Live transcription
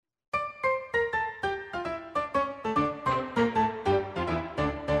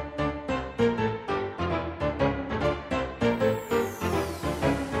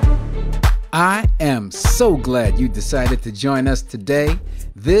I am so glad you decided to join us today.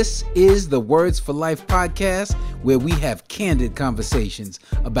 This is the Words for Life podcast, where we have candid conversations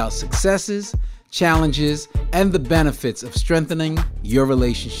about successes, challenges, and the benefits of strengthening your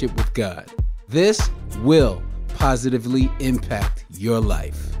relationship with God. This will positively impact your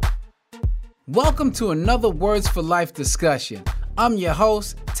life. Welcome to another Words for Life discussion. I'm your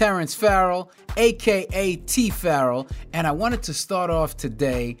host, Terrence Farrell, aka T Farrell, and I wanted to start off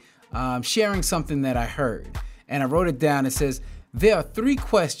today sharing something that I heard. And I wrote it down. It says, there are 3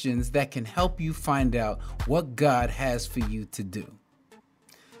 questions that can help you find out what God has for you to do.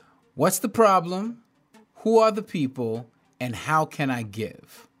 What's the problem? Who are the people? And how can I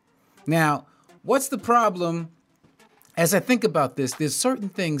give? Now, what's the problem? As I think about this, there's certain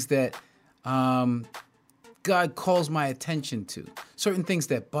things that God calls my attention to, certain things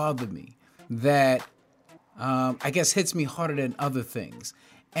that bother me, that I guess hits me harder than other things.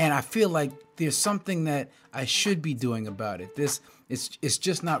 And I feel like there's something that I should be doing about it. It's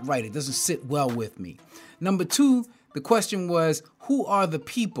just not right. It doesn't sit well with me. Number 2, the question was, who are the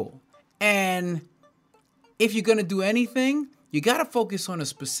people? And if you're going to do anything, you got to focus on a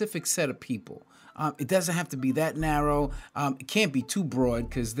specific set of people. It doesn't have to be that narrow. It can't be too broad,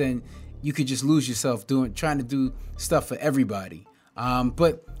 because then you could just lose yourself trying to do stuff for everybody.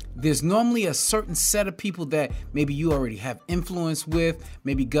 But there's normally a certain set of people that maybe you already have influence with.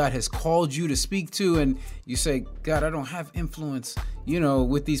 Maybe God has called you to speak to, and you say, God, I don't have influence,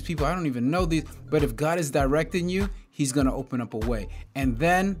 with these people. I don't even know these. But if God is directing you, He's going to open up a way. And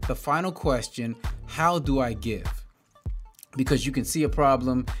then the final question, how do I give? Because you can see a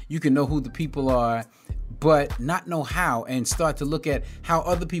problem, you can know who the people are, but not know how, and start to look at how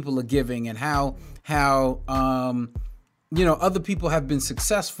other people are giving and how other people have been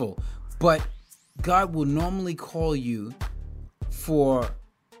successful. But God will normally call you for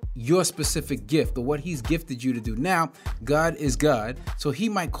your specific gift or what He's gifted you to do. Now, God is God, so He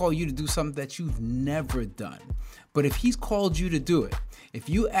might call you to do something that you've never done. But if He's called you to do it, if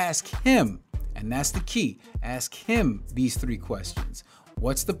you ask Him, and that's the key, ask Him these 3 questions.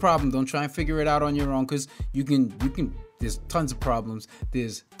 What's the problem? Don't try and figure it out on your own, because you can. There's tons of problems.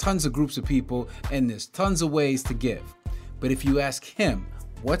 There's tons of groups of people, and there's tons of ways to give. But if you ask Him,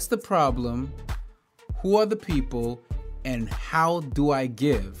 what's the problem? Who are the people? And how do I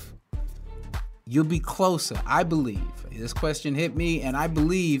give? You'll be closer, I believe. This question hit me, and I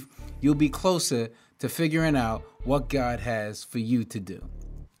believe you'll be closer to figuring out what God has for you to do.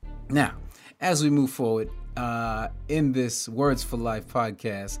 Now, as we move forward in this Words for Life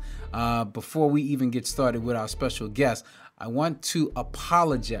podcast, before we even get started with our special guest, I want to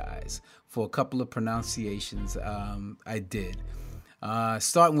apologize for a couple of pronunciations I did.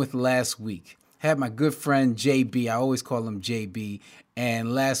 Starting with last week, had my good friend JB, I always call him JB,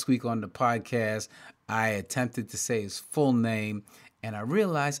 and last week on the podcast, I attempted to say his full name, and I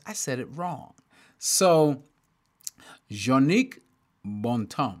realized I said it wrong. So, Jean-Nic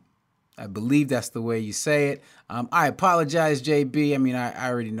Bontemps. I believe that's the way you say it. I apologize, JB. I mean, I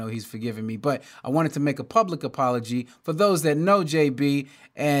already know he's forgiven me, but I wanted to make a public apology for those that know JB,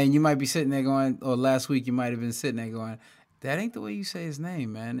 and you might be sitting there going, or last week you might have been sitting there going, that ain't the way you say his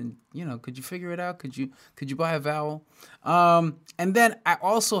name, man. And, could you figure it out? Could you buy a vowel? And then I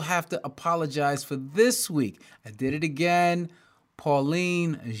also have to apologize for this week. I did it again.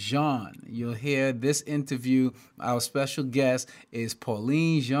 Pauline Jean. You'll hear this interview. Our special guest is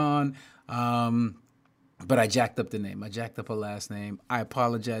Pauline Jean. But I jacked up the name. I jacked up her last name. I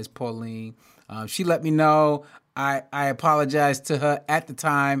apologize, Pauline. She let me know. I apologized to her at the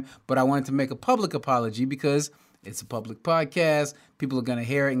time, but I wanted to make a public apology because it's a public podcast. People are going to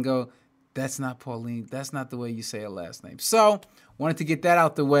hear it and go, that's not Pauline. That's not the way you say her last name. So wanted to get that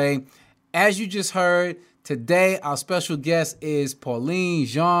out the way. As you just heard, today our special guest is Pauline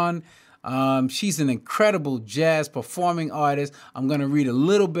Jean. She's an incredible jazz performing artist. I'm going to read a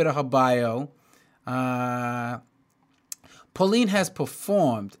little bit of her bio. Pauline has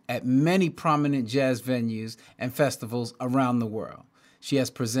performed at many prominent jazz venues and festivals around the world. She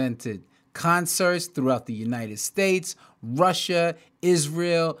has presented concerts throughout the United States, Russia,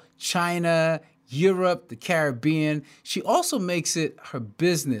 Israel, China, Europe, the Caribbean. She also makes it her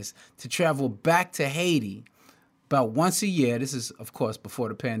business to travel back to Haiti about once a year. This is, of course, before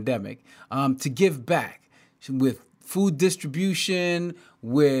the pandemic, to give back with food distribution,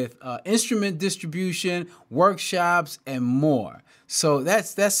 with instrument distribution, workshops, and more. So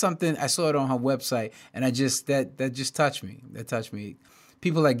that's something. I saw it on her website, and that just touched me. That touched me.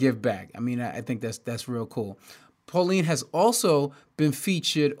 People that give back. I mean, I think that's real cool. Pauline has also been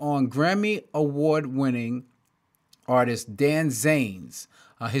featured on Grammy Award-winning artist Dan Zanes,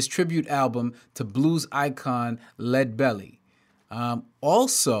 his tribute album to blues icon Lead Belly.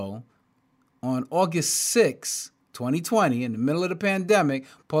 Also, on August 6, 2020, in the middle of the pandemic,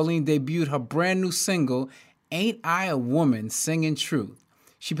 Pauline debuted her brand new single, Ain't I a Woman Singing Truth.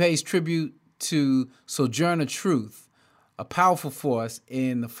 She pays tribute to Sojourner Truth, a powerful force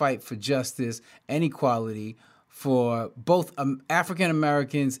in the fight for justice and equality for both African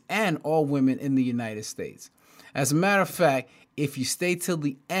Americans and all women in the United States. As a matter of fact, if you stay till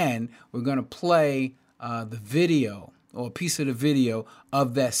the end, we're going to play the video or a piece of the video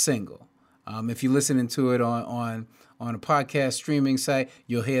of that single. If you're listening to it on a podcast streaming site,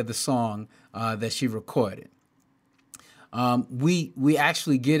 you'll hear the song that she recorded. We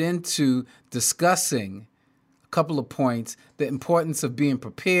actually get into discussing a couple of points: the importance of being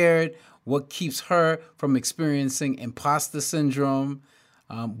prepared, what keeps her from experiencing imposter syndrome,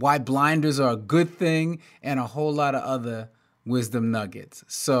 why blinders are a good thing, and a whole lot of other wisdom nuggets.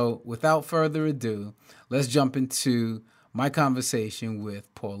 So without further ado, let's jump into my conversation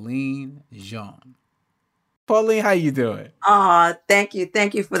with Pauline Jean. Pauline, how you doing? Thank you.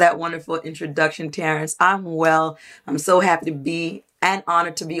 Thank you for that wonderful introduction, Terrence. I'm well. I'm so happy to be and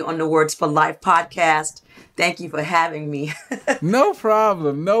honored to be on the Words for Life podcast. Thank you for having me. No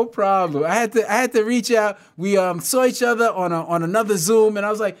problem. No problem. I had to reach out. We saw each other on another Zoom, and I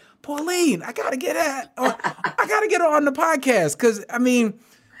was like, Pauline, I gotta get her on the podcast, because I mean,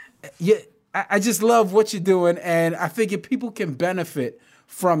 yeah, I just love what you're doing, and I figure people can benefit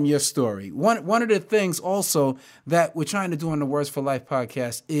from your story. One of the things also that we're trying to do on the Words for Life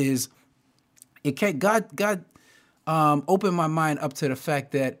podcast is God opened my mind up to the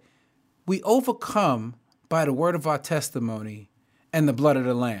fact that we overcome by the word of our testimony and the blood of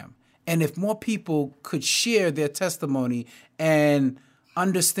the Lamb. And if more people could share their testimony and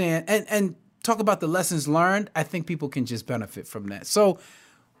understand and talk about the lessons learned, I think people can just benefit from that. So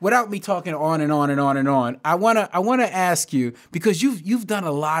without me talking on and on and on and on, I wanna ask you, because you've done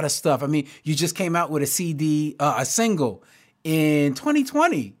a lot of stuff. I mean, you just came out with a single in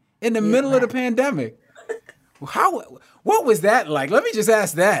 2020 in the middle of the pandemic. What was that like? Let me just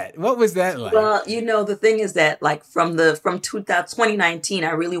ask that. What was that like? Well, the thing is that like from 2019, I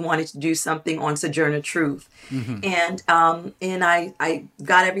really wanted to do something on Sojourner Truth. Mm-hmm. And I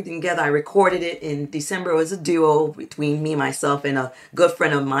got everything together. I recorded it in December. It was a duo between me, myself, and a good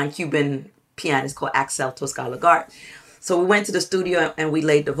friend of mine, Cuban pianist called Axel Tosca-Lagarde. So we went to the studio and we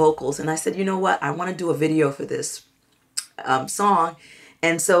laid the vocals. And I said, you know what? I want to do a video for this song.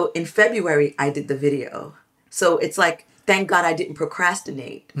 And so in February, I did the video. So it's like, thank God I didn't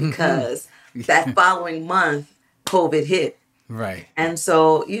procrastinate, because that following month, COVID hit. Right. And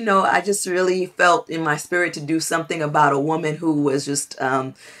so, I just really felt in my spirit to do something about a woman who was just,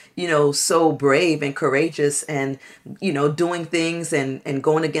 so brave and courageous and, doing things and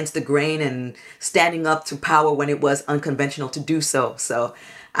going against the grain and standing up to power when it was unconventional to do so. So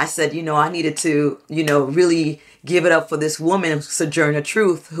I said, I needed to, really give it up for this woman, Sojourner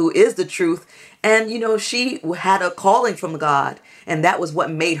Truth, who is the truth. And, she had a calling from God, and that was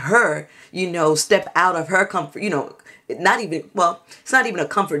what made her, step out of her comfort, it's not even a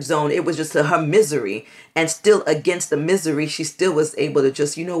comfort zone. It was just her misery, and still against the misery, she still was able to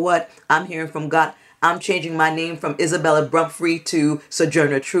just, I'm hearing from God. I'm changing my name from Isabella Brumfree to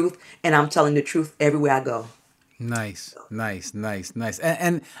Sojourner Truth, and I'm telling the truth everywhere I go. Nice.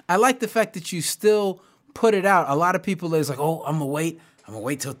 And I like the fact that you still put it out. A lot of people is like, oh, I'm gonna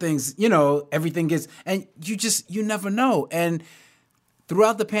wait till things, everything gets, and you never know. And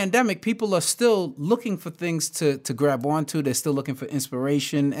throughout the pandemic, people are still looking for things to grab onto. They're still looking for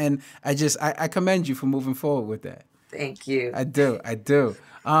inspiration. And I commend you for moving forward with that. Thank you. I do.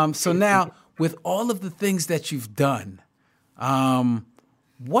 So now, with all of the things that you've done,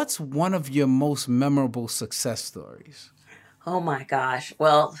 what's one of your most memorable success stories? Oh my gosh.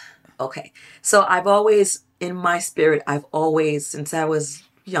 Well, okay. So I've always, in my spirit, since I was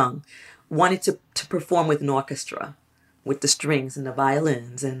young, wanted to perform with an orchestra, with the strings and the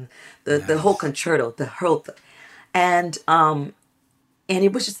violins and the whole concerto, the whole thing. And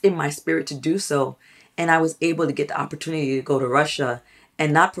it was just in my spirit to do so. And I was able to get the opportunity to go to Russia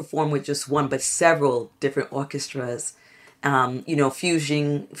and not perform with just one, but several different orchestras,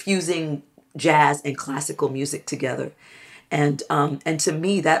 fusing jazz and classical music together. And to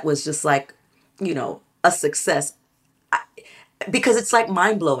me, that was just like, a success, because it's like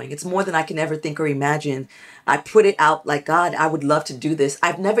mind-blowing. It's more than I can ever think or imagine. I put it out like, God, I would love to do this.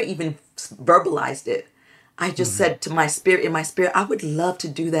 I've never even verbalized it. I just said to my spirit, I would love to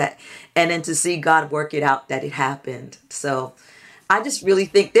do that. And then to see God work it out, that it happened. So I just really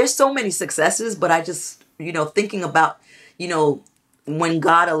think there's so many successes, but I just, thinking about, you know, when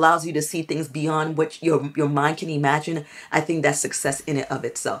God allows you to see things beyond what your mind can imagine, I think that's success in it of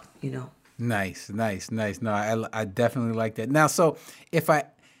itself. Nice, nice, nice. No, I definitely like that. Now, so if I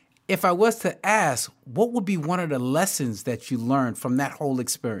was to ask, what would be one of the lessons that you learned from that whole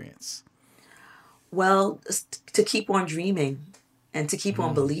experience? Well, to keep on dreaming and to keep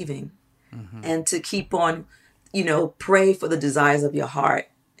on believing and to keep on, pray for the desires of your heart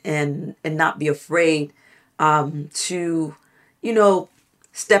and not be afraid to, you know,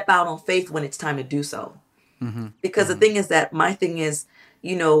 step out on faith when it's time to do so. Because the thing is that my thing is,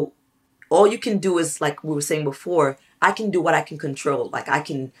 you know, all you can do is like we were saying before, I can do what I can control. Like I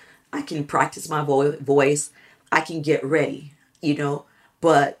can practice my voice. I can get ready.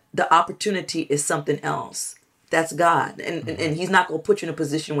 But the opportunity is something else. That's God. And he's not going to put you in a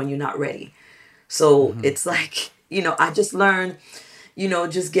position when you're not ready. So it's like, I just learned,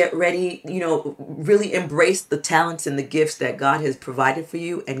 just get ready, really embrace the talents and the gifts that God has provided for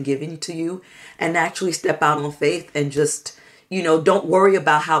you and given to you, and actually step out on faith and just, don't worry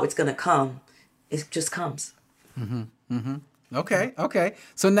about how it's going to come. It just comes. Okay, okay.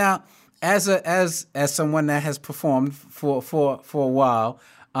 So now, as someone that has performed for a while,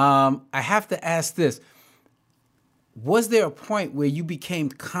 I have to ask this: was there a point where you became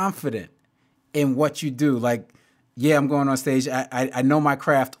confident in what you do? Like, yeah, I'm going on stage. I know my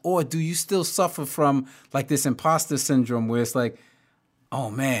craft. Or do you still suffer from like this imposter syndrome where it's like, oh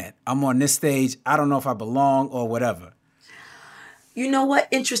man, I'm on this stage. I don't know if I belong or whatever. You know what?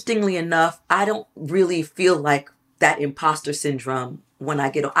 Interestingly enough, I don't really feel like that imposter syndrome when I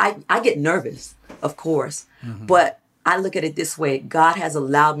get on. I get nervous, of course, but I look at it this way. God has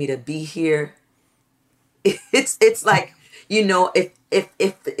allowed me to be here. It's like,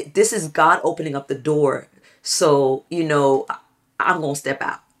 if this is God opening up the door, so, I'm going to step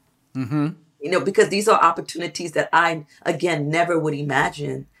out. Because these are opportunities that I, again, never would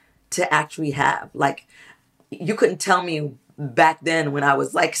imagine to actually have. Like, you couldn't tell me back then when I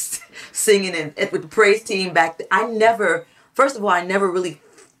was like singing with the praise team back then. First of all, I never really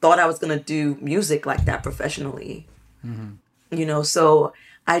thought I was going to do music like that professionally. So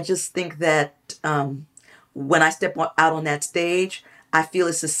I just think that when I step out on that stage, I feel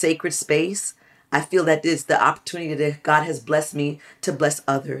it's a sacred space. I feel that it's the opportunity that God has blessed me to bless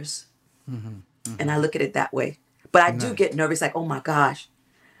others. And I look at it that way. But I do get nervous, like, oh my gosh.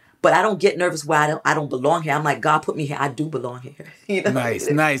 But I don't get nervous where I don't belong here. I'm like, God put me here. I do belong here.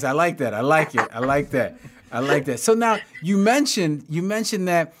 Nice. I like that. I like it. I like that. So now you mentioned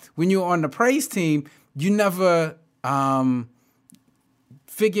that when you were on the praise team, you never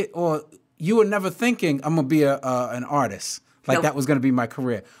figured, or you were never thinking I'm gonna be an artist. Like Nope. that was gonna be my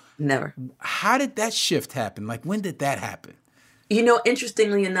career. Never. How did that shift happen? Like when did that happen?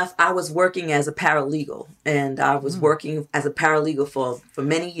 Interestingly enough, I was working as a paralegal, and I was working as a paralegal for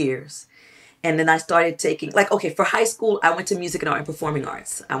many years. And then I started taking, for high school, I went to music and art and performing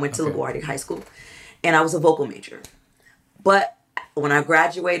arts. I went to LaGuardia High School, and I was a vocal major. But when I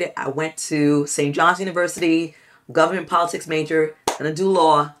graduated, I went to St. John's University, government politics major, gonna do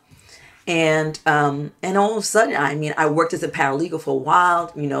law. And all of a sudden, I worked as a paralegal for a while,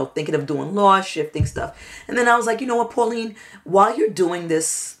 thinking of doing law, shifting stuff. And then I was like, you know what, Pauline, while you're doing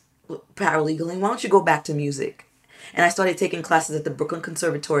this paralegaling, why don't you go back to music? And I started taking classes at the Brooklyn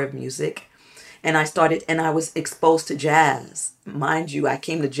Conservatory of Music. And I was exposed to jazz. Mind you, I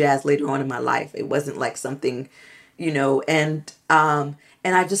came to jazz later on in my life. It wasn't like something,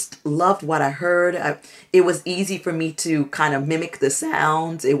 and I just loved what I heard. It was easy for me to kind of mimic the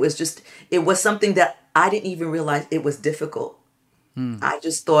sounds. It was something that I didn't even realize it was difficult. I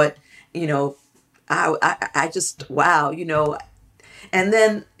just thought, I just, wow, And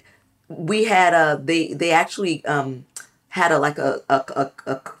then we had they actually had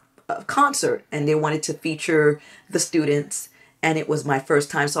a concert, and they wanted to feature the students, and it was my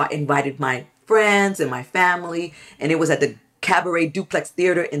first time. So I invited my friends and my family, and it was at the Cabaret Duplex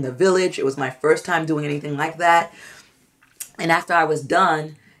Theater in the Village. It was my first time doing anything like that. And after I was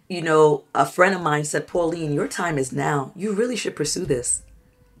done, a friend of mine said, Pauline, your time is now. You really should pursue this.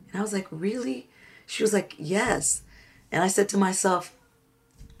 And I was like, really? She was like, yes. And I said to myself,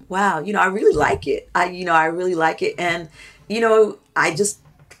 wow, I really like it. I really like it. And, I just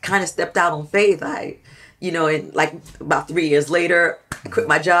kind of stepped out on faith. And like about 3 years later, I quit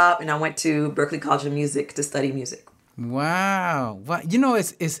my job and I went to Berklee College of Music to study music. Wow.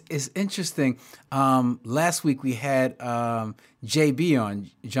 It's interesting. Last week we had JB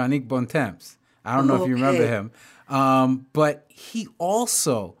on, Janique Bontemps. I don't know if you remember him. But he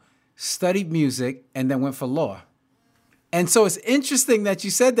also studied music and then went for law. And so it's interesting that you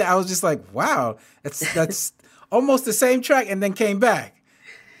said that. I was just like, wow, that's almost the same track, and then came back.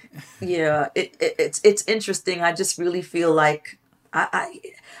 Yeah, it's interesting. I just really feel like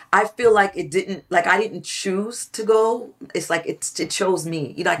I feel like it didn't, like I didn't choose to go. It's like it chose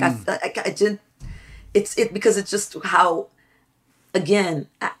me. You know, like I didn't. It's because it's just how. Again,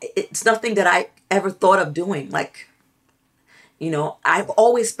 it's nothing that I ever thought of doing. Like, you know, I've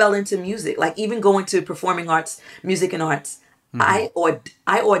always fell into music. Like even going to performing arts, music and arts. I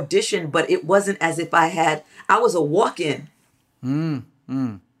auditioned, but it wasn't as if I was a walk-in. You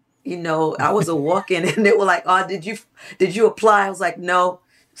know, I was a walk-in, and they were like, "Oh, did you apply?" I was like, "No,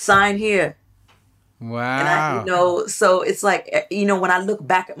 sign here." Wow. And so it's like, you know, when I look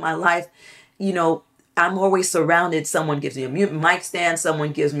back at my life, you know, I'm always surrounded. Someone gives me a mic stand.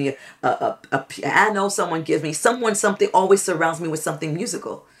 Someone gives me a piano. Someone gives me something always surrounds me with something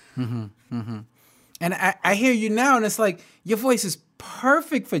musical. And I hear you now, and it's like your voice is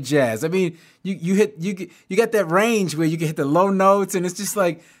perfect for jazz. I mean, you got that range where you can hit the low notes, and it's just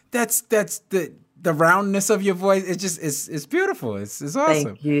like that's the roundness of your voice. It's beautiful. It's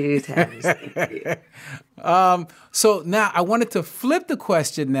awesome. Thank you, Tavis. Thank you. So now I wanted to flip the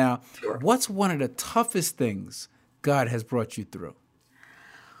question. Now, Sure. What's one of the toughest things God has brought you through?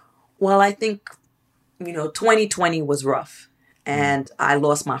 Well, I think, you know, 2020 was rough, and I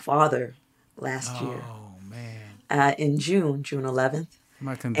lost my father last year. Oh man! In June 11th.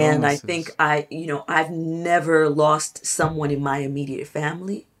 My condolences. And I think I've never lost someone in my immediate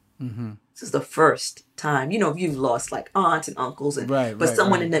family. This is the first time. You know, you've lost like aunts and uncles, but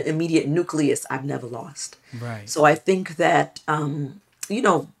someone in the immediate nucleus, I've never lost. Right. So I think that, you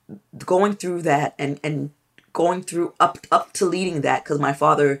know, going through that and going through up to leading that, because my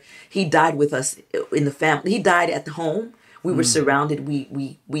father, he died with us in the family. He died at the home. We were surrounded.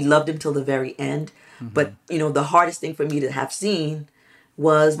 We loved him till the very end. But, you know, the hardest thing for me to have seen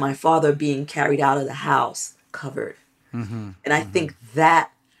was my father being carried out of the house covered. And I think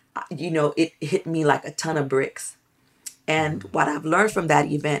that, you know, it hit me like a ton of bricks. And what I've learned from that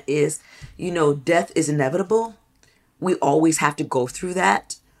event is, you know, death is inevitable. We always have to go through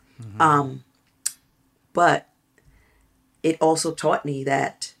that. But it also taught me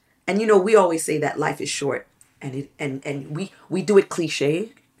that, and, you know, we always say that life is short, and we do it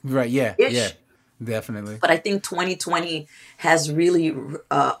cliche. Right. Yeah. Ish. Yeah. Definitely. But I think 2020 has really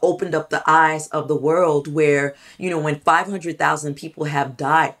opened up the eyes of the world where, you know, when 500,000 people have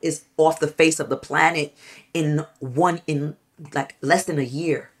died is off the face of the planet in like less than a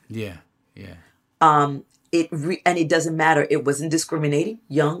year. Yeah. Yeah. And it doesn't matter. It wasn't discriminating.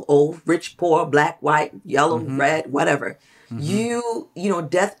 Young, old, rich, poor, black, white, yellow, red, whatever. You know,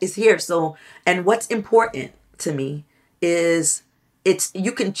 death is here. So, and what's important to me is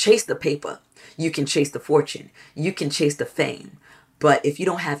you can chase the paper. You can chase the fortune. You can chase the fame. But if you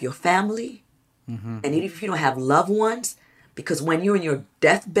don't have your family, and if you don't have loved ones, because when you're in your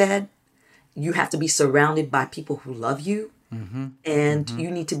deathbed, you have to be surrounded by people who love you. And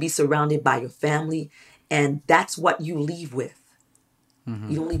you need to be surrounded by your family. And that's what you leave with.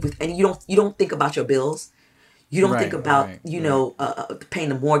 You don't leave with, and you don't think about your bills. You don't think about, paying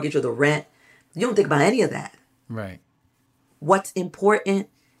the mortgage or the rent. You don't think about any of that. Right. What's important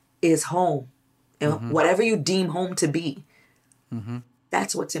is home. And whatever you deem home to be,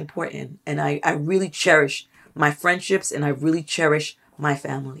 that's what's important. And I really cherish my friendships, and I really cherish my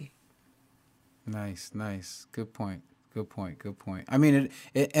family. Nice. Good point. I mean,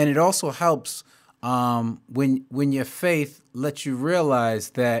 it also helps when your faith lets you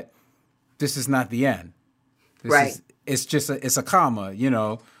realize that this is not the end. It's a comma, you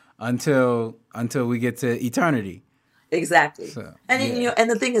know, until we get to eternity. Exactly. So, and you know,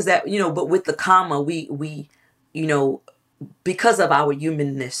 and the thing is that, you know, but with the comma, we you know, because of our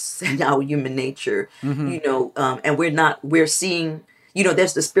humanness and our human nature, you know, and we're seeing, you know,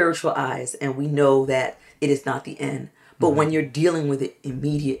 there's the spiritual eyes, and we know that it is not the end. But when you're dealing with it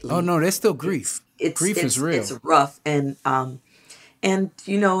immediately, oh no, there's still grief. Grief is real. It's rough, and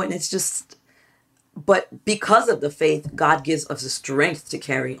you know, and it's just, but because of the faith, God gives us the strength to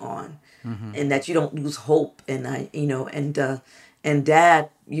carry on. And that you don't lose hope, and and Dad,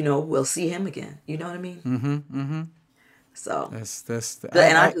 you know, we'll see him again. You know what I mean? So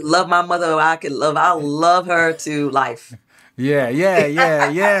I love my mother. I'll love her to life. Yeah.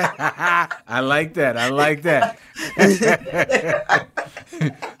 I like that.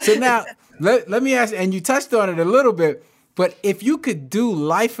 So now let me ask, and you touched on it a little bit, but if you could do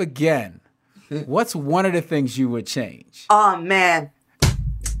life again, what's one of the things you would change? Oh man.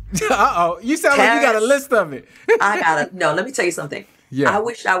 Uh-oh. You sound like you got a list of it. No, let me tell you something. Yeah. I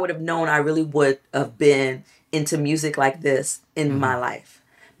wish I would have known I really would have been into music like this in my life,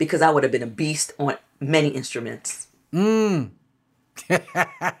 because I would have been a beast on many instruments. Mm.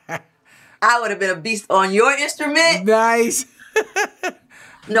 I would have been a beast on your instrument. Nice.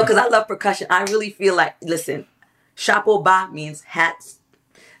 No, because I love percussion. I really feel like, listen, chapeau bas means hats.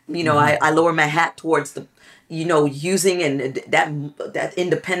 You know, I lower my hat towards the, you know, using and that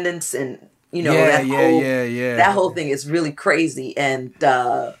independence and, you know, that whole thing is really crazy. And,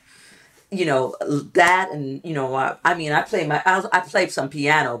 you know, that, and, you know, I mean, I played some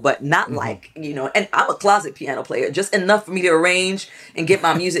piano, but not like, you know, and I'm a closet piano player, just enough for me to arrange and get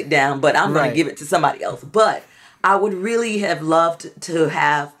my music down, but I'm going to give it to somebody else. But I would really have loved to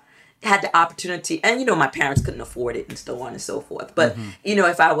have had the opportunity, and, you know, my parents couldn't afford it and so on and so forth. But, you know,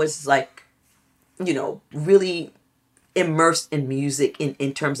 if I was like, you know, really immersed in music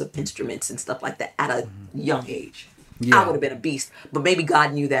in terms of instruments and stuff like that at a young age, I would have been a beast. But maybe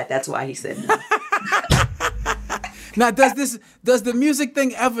God knew that. That's why he said no. Now, does the music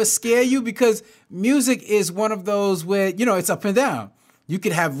thing ever scare you? Because music is one of those where, you know, it's up and down. You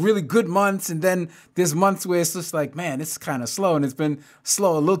could have really good months, and then there's months where it's just like, man, it's kind of slow, and it's been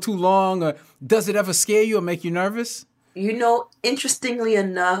slow a little too long. Or does it ever scare you or make you nervous? You know, interestingly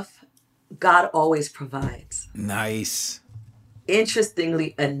enough, God always provides. Nice.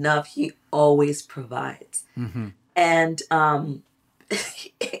 Interestingly enough, he always provides. And I'm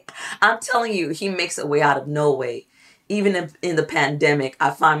telling you, he makes a way out of no way. Even in the pandemic, I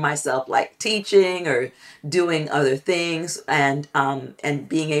find myself like teaching or doing other things, and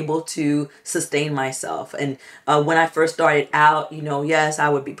being able to sustain myself. And when I first started out, you know, yes, I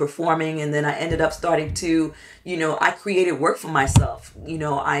would be performing, and then I ended up starting to, you know, I created work for myself. You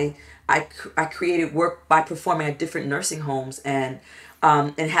know, I created work by performing at different nursing homes, and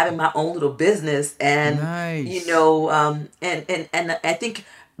having my own little business, and nice. You know, and I think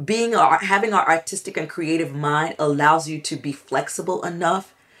having our artistic and creative mind allows you to be flexible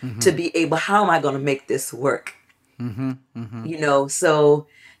enough to be able, how am I going to make this work? You know, so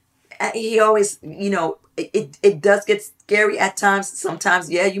he always, you know, it does get scary at times.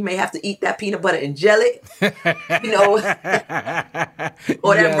 Sometimes, yeah, you may have to eat that peanut butter and jelly, you know, or that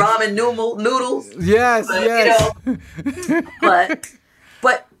ramen noodles. Yes, but, yes. You know,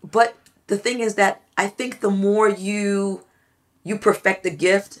 but the thing is that I think the more you perfect the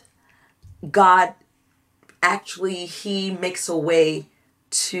gift, God actually, he makes a way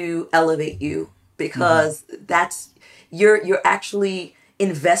to elevate you, because that's you're actually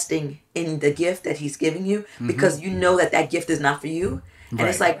investing in the gift that he's giving you, because you know that gift is not for you. And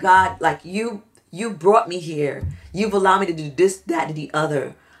it's like, God, like you brought me here. You've allowed me to do this, that, and the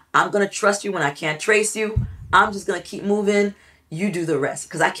other. I'm going to trust you when I can't trace you. I'm just going to keep moving. You do the rest,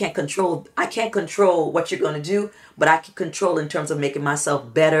 because I can't control what you're going to do, but I can control in terms of making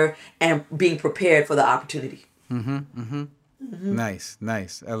myself better and being prepared for the opportunity. Nice.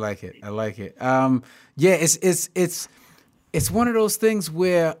 I like it. Yeah, it's one of those things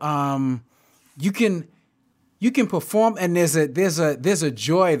where you can perform, and there's a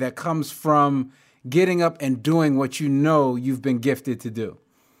joy that comes from getting up and doing what you know you've been gifted to do.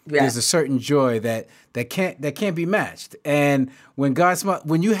 Yeah. There's a certain joy that can't be matched. And when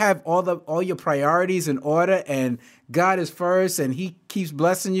you have all your priorities in order, and God is first, and he keeps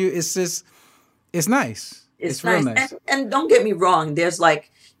blessing you, it's nice. It's nice. Real nice. And don't get me wrong, there's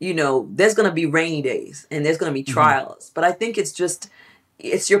like, you know, there's going to be rainy days and there's going to be trials, but I think it's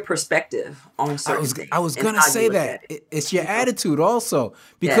your perspective on certain things. I was going to say that. It's your attitude also,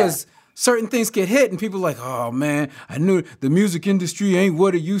 because certain things get hit and people are like, oh man, I knew the music industry ain't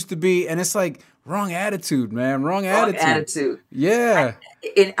what it used to be. And it's like, wrong attitude, man. Wrong attitude. Yeah.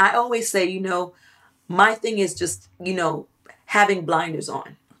 And I always say, you know, my thing is just, you know, having blinders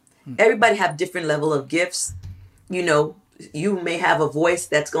on. Everybody have different level of gifts. You know, you may have a voice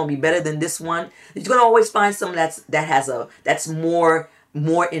that's going to be better than this one. You're going to always find someone that's more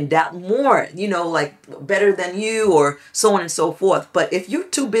in doubt, more, you know, like better than you, or so on and so forth. But if you're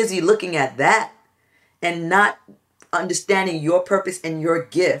too busy looking at that and not understanding your purpose and your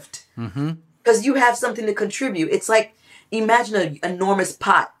gift, because you have something to contribute. It's like, imagine an enormous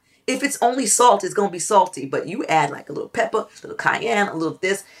pot. If it's only salt, it's going to be salty, but you add like a little pepper, a little cayenne, a little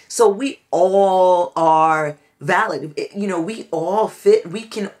this. So we all are valid. You know, we all fit. We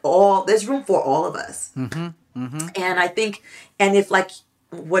can all, there's room for all of us. And I think, and if like,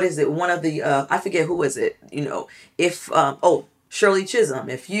 what is it? One of the, I forget who is it, you know, if, Shirley Chisholm,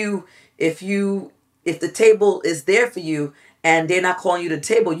 if the table is there for you and they're not calling you to the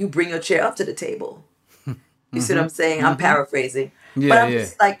table, you bring your chair up to the table. You see what I'm saying? I'm paraphrasing. Yeah, but I'm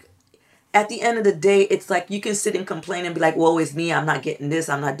just like, at the end of the day, it's like you can sit and complain and be like, woe is me, I'm not getting this,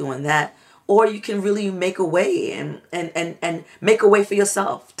 I'm not doing that. or you can really make a way and make a way for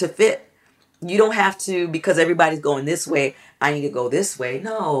yourself to fit. You don't have to, because everybody's going this way, I need to go this way.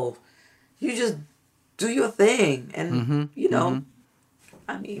 No, you just do your thing. And,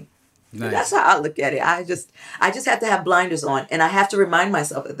 I mean, Nice. that's how I look at it. I just have to have blinders on. And I have to remind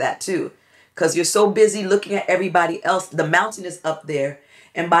myself of that too. Because you're so busy looking at everybody else. The mountain is up there.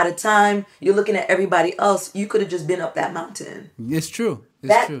 And by the time you're looking at everybody else, you could have just been up that mountain. It's true.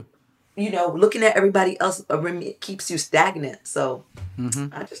 It's true. Looking at everybody else, it keeps you stagnant. So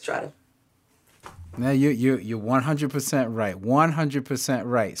I just try to. Now you're 100% right. 100%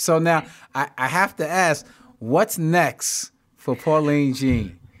 right. So now I have to ask, what's next for Pauline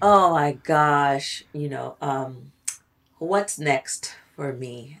Jean? Oh my gosh, what's next for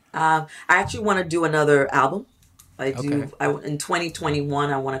me? I actually want to do another album. I do. Okay. In 2021,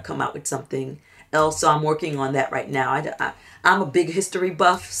 I want to come out with something else. So I'm working on that right now. I'm a big history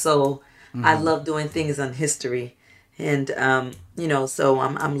buff, so I love doing things on history, and so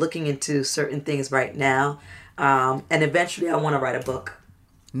I'm looking into certain things right now, and eventually I want to write a book.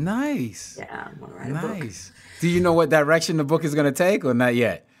 Nice. Yeah, I want to write a book. Nice. Do you know what direction the book is going to take, or not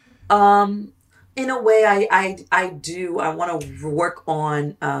yet? In a way, I do. I want to work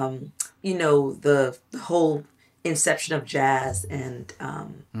on the whole inception of jazz and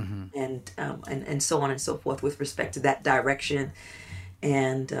so on and so forth with respect to that direction.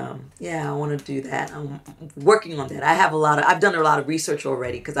 And I want to do that. I'm working on that. I've done a lot of research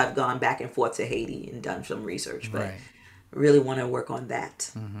already because I've gone back and forth to Haiti and done some research, but Right. really want to work on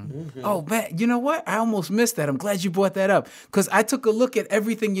that. Oh, man, you know what? I almost missed that. I'm glad you brought that up because I took a look at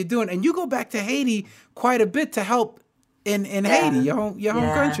everything you're doing, and you go back to Haiti quite a bit to help in Haiti, your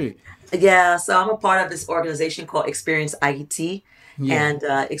home country. Yeah, so I'm a part of this organization called Experience IET. Yeah. And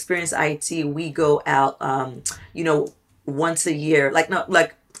Experience IET, we go out, once a year,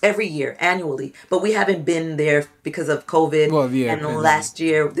 like every year, annually. But we haven't been there because of COVID. Well, yeah, and pandemic. last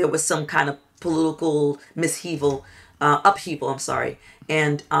year, there was some kind of political upheaval, I'm sorry.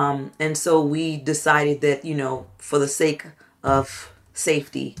 And so we decided that, for the sake of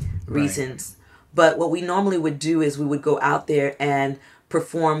safety reasons. But what we normally would do is we would go out there and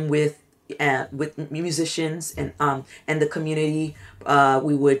perform with musicians and the community.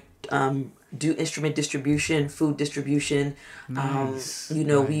 We would do instrument distribution, food distribution. Nice.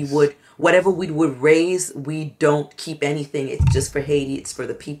 We would, whatever we would raise, we don't keep anything. It's just for Haiti. It's for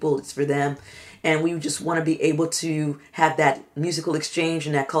the people. It's for them. And we just want to be able to have that musical exchange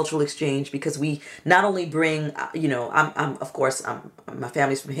and that cultural exchange because we not only bring, my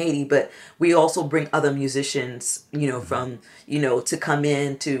family's from Haiti, but we also bring other musicians, from, to come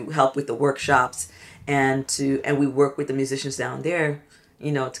in to help with the workshops and we work with the musicians down there,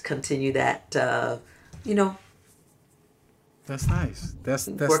 to continue that, That's nice. That's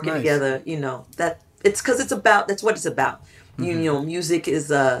working nice. together, that it's because that's what it's about. Music is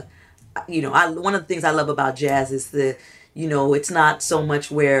one of the things I love about jazz is it's not so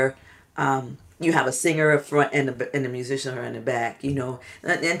much where you have a singer up front and a musician are in the back, and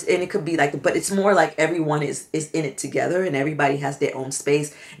it could be like, but it's more like everyone is in it together and everybody has their own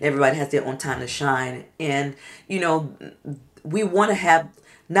space and everybody has their own time to shine. And, we want to have,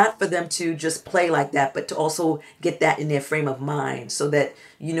 not for them to just play like that, but to also get that in their frame of mind so that,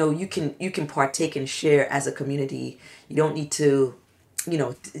 you can partake and share as a community. You don't need to,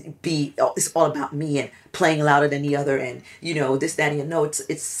 it's all about me and playing louder than the other and, this, that, and no,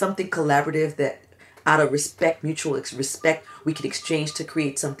 it's something collaborative that out of respect, mutual respect, we can exchange to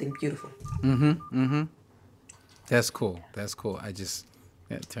create something beautiful. That's cool. I just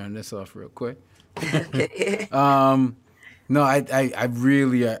turn this off real quick. Okay. No, I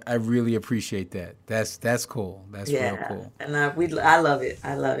really appreciate that. That's cool. That's real cool. And I love it.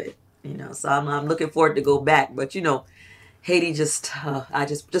 So I'm looking forward to go back, but Haiti I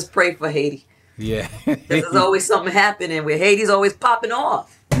just pray for Haiti. Yeah. There's always something happening where Haiti's always popping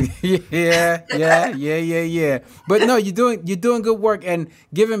off. yeah. But no, you're doing good work and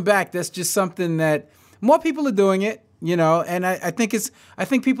giving back. That's just something that more people are doing it, and I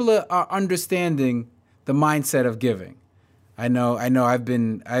think people are understanding the mindset of giving. I know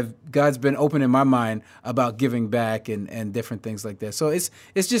God's been opening my mind about giving back and different things like that. So it's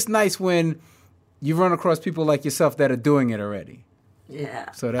just nice when you run across people like yourself that are doing it already.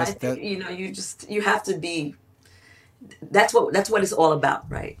 Yeah. So I think, you have to be, that's what it's all about,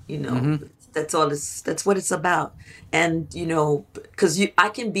 right? That's what it's about. And, because I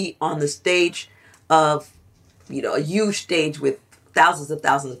can be on the stage of, a huge stage with thousands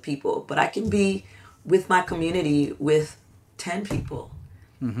of people, but I can be with my community with 10 people.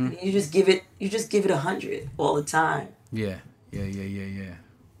 And you just give it 100 all the time. Yeah.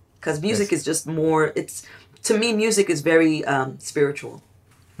 because music Yes. is just more. It's to me, music is very spiritual,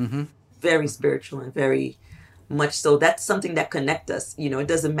 very spiritual, and very much so. That's something that connects us. You know, it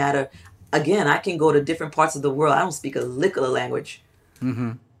doesn't matter. Again, I can go to different parts of the world. I don't speak a lick of the language,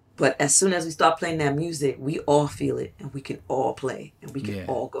 but as soon as we start playing that music, we all feel it, and we can all play, and we can Yeah.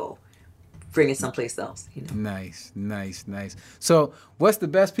 all go bring it someplace else. You know. Nice, nice, nice. So, what's the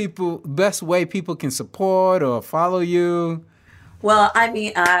best way people can support or follow you? Well, I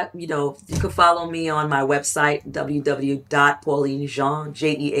mean, you know, you can follow me on my website,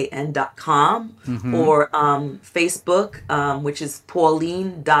 www.paulinejean.com, or Facebook, which is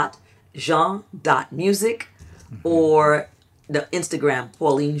pauline.jean.music, or the Instagram,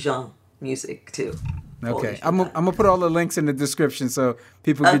 Pauline Jean Music, too. Okay, Pauline I'm gonna put all the links in the description so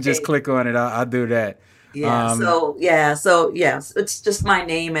people can just Okay. click on it. I'll do that. Yeah. Um, So it's just my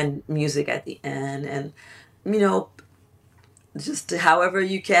name and music at the end, and you know, just to, however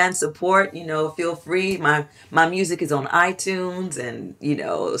you can support, you know, feel free. My music is on iTunes and you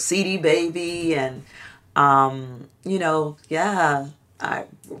know CD Baby, and you know, yeah, I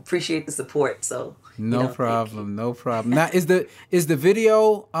appreciate the support. So you no know, thank you. problem, no problem. Now, is the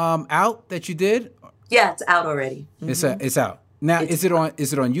video out that you did? Yeah, it's out already. It's out. Now, It's is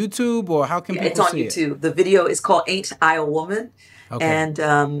it on YouTube or how can Yeah, it's people on see it? YouTube. The video is called "Ain't I a Woman," Okay.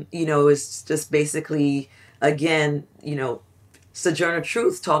 and you know, it's just basically again, you know, Sojourner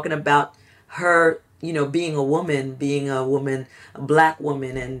Truth talking about her, you know, being a woman, a black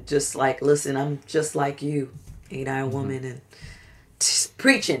woman, and just like, listen, I'm just like you, ain't I a woman? And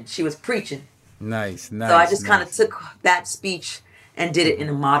preaching, she was preaching. Nice, nice. So I just kind of nice. took that speech and did it in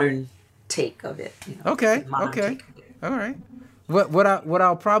a modern take of it. You know, Okay, a modern okay, take of it. all right. What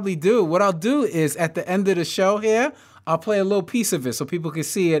I'll do is at the end of the show here, I'll play a little piece of it so people can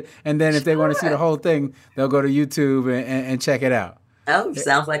see it, and then if they want to see the whole thing, they'll go to YouTube and check it out. Oh,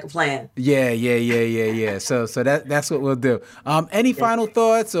 sounds like a plan. Yeah. So that's what we'll do. Any final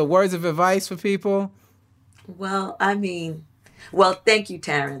thoughts or words of advice for people? Well, I mean, well, thank you,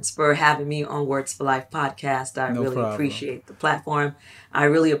 Terrence, for having me on Words for Life podcast. I No really problem. appreciate the platform. I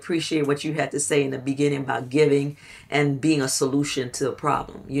really appreciate what you had to say in the beginning about giving and being a solution to a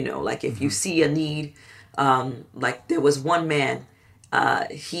problem. You know, like if you see a need, like there was one man,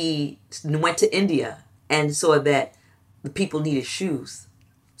 he went to India and saw that the people needed shoes.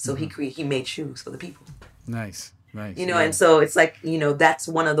 So he made shoes for the people. Nice. You know, and so it's like, you know, that's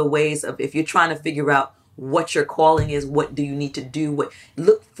one of the ways of if you're trying to figure out what your calling is, what do you need to do, what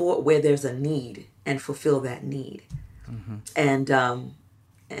look for where there's a need and fulfill that need. And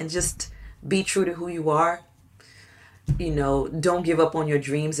just be true to who you are. You know, don't give up on your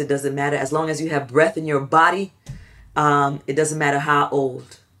dreams. It doesn't matter as long as you have breath in your body. It doesn't matter how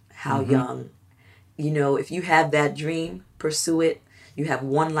old, how young. You know, if you have that dream, pursue it. You have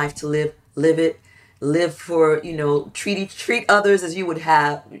one life to live. Live it. Live for, you know, treat others as you would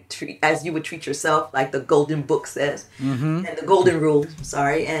treat yourself, like the Golden Book says, and the Golden Rule.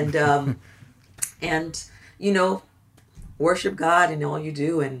 Sorry, and you know, worship God in all you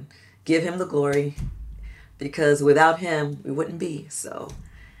do and give Him the glory, because without Him we wouldn't be. So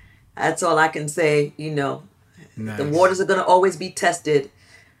that's all I can say. You know, Nice. the waters are gonna always be tested,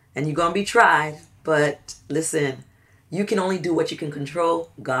 and you're gonna be tried. But listen, you can only do what you can control.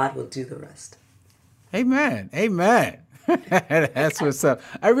 God will do the rest. Amen. That's what's up.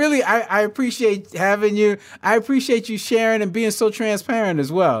 I appreciate having you. I appreciate you sharing and being so transparent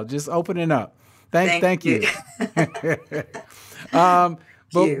as well. Just opening up. Thank you. But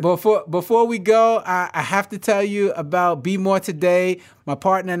you. before we go, I have to tell you about Be More Today. My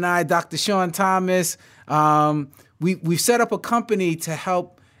partner and I, Dr. Sean Thomas, we've set up a company to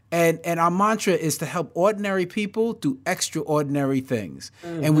help. And our mantra is to help ordinary people do extraordinary things.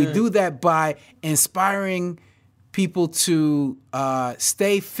 And we do that by inspiring people to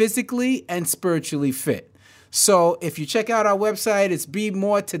stay physically and spiritually fit. So if you check out our website, it's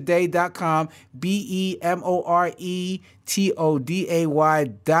BeMoreToday.com,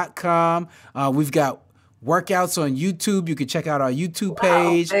 BeMoreToday.com. We've got workouts on YouTube. You can check out our YouTube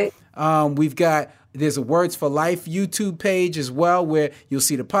page. Okay. There's a Words for Life YouTube page as well where you'll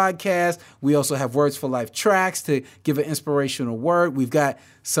see the podcast. We also have Words for Life tracks to give an inspirational word. We've got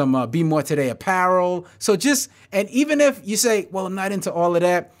some Be More Today apparel. So and even if you say, well, I'm not into all of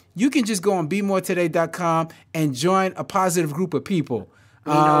that, you can just go on BeMoreToday.com and join a positive group of people.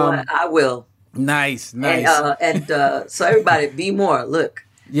 You know what? I will. Nice. And so everybody, be more. Look,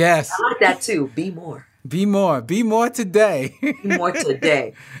 Yes. I like that too. Be more. Be more today. Be more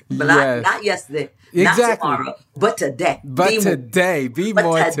today, but Yes. not yesterday, Exactly. not tomorrow, but today. But Be more. today, be But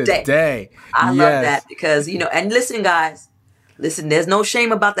more today. today. I love Yes. that because, you know, and listen, guys, Listen, there's no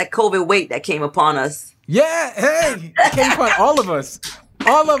shame about that COVID weight that came upon us. Yeah, hey, it came upon all of us.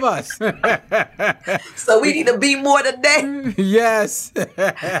 All of us. So we need to be more today. Yes. Get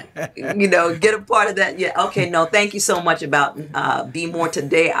a part of that. Yeah. Okay. No, thank you so much about Be More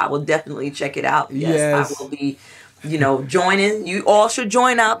Today. I will definitely check it out. Yes. I will be, joining. You all should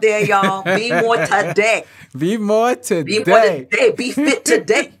join out there, y'all. Be more today. Be more today. Be more today. Be fit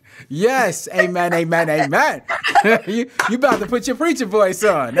today. Yes, amen, amen, amen. you about to put your preacher voice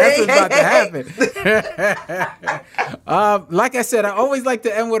on. That's what's about to happen. Like I said, I always like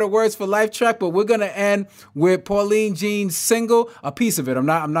to end with a Words for Life track, but we're gonna end with Pauline Jean's single, a piece of it. I'm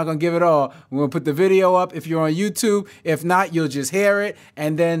not gonna give it all. We're gonna put the video up if you're on YouTube. If not, you'll just hear it,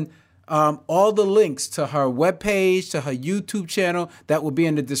 and then all the links to her webpage, to her YouTube channel, that will be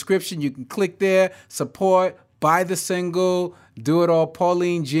in the description. You can click there, support, buy the single, do it all.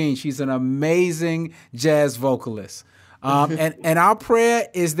 Pauline Jean, she's an amazing jazz vocalist. And our prayer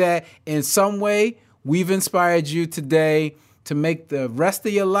is that in some way we've inspired you today to make the rest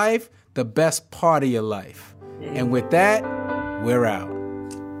of your life the best part of your life. And with that, we're out.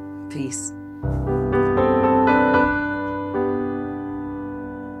 Peace.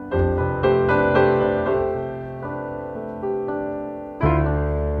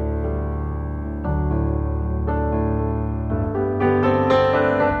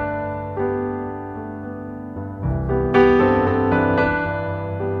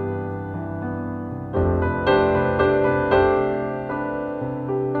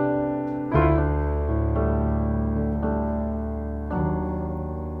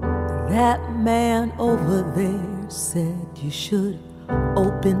 That man over there said you should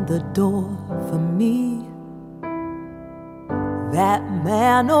open the door for me. That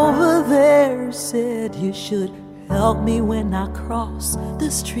man over there said you should help me when I cross the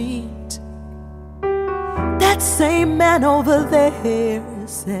street. That same man over there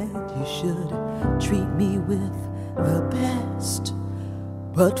said you should treat me with the best.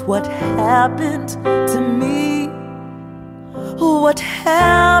 But what happened to me? What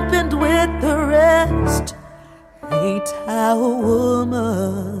happened with the rest? Ain't I a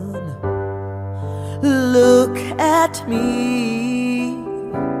woman? Look at me.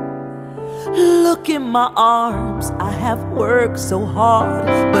 Look in my arms. I have worked so hard,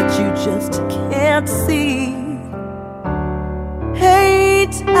 but you just can't see.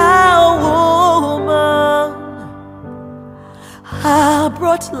 Ain't I a woman? I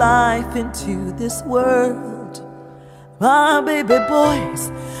brought life into this world. My baby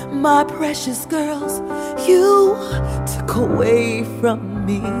boys, my precious girls, you took away from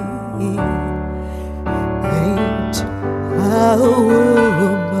me. Ain't I a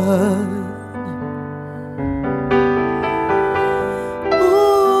woman?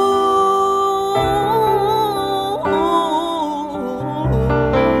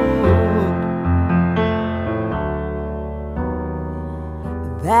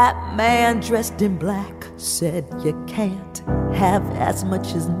 That man dressed in black said you can't have as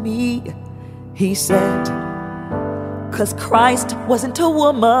much as me. He said, 'cause Christ wasn't a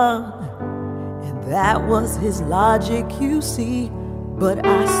woman. And that was his logic, you see. But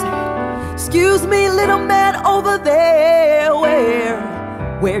I said, excuse me, little man over there,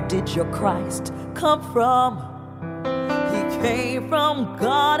 where did your Christ come from? He came from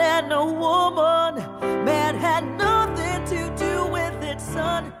God and a woman.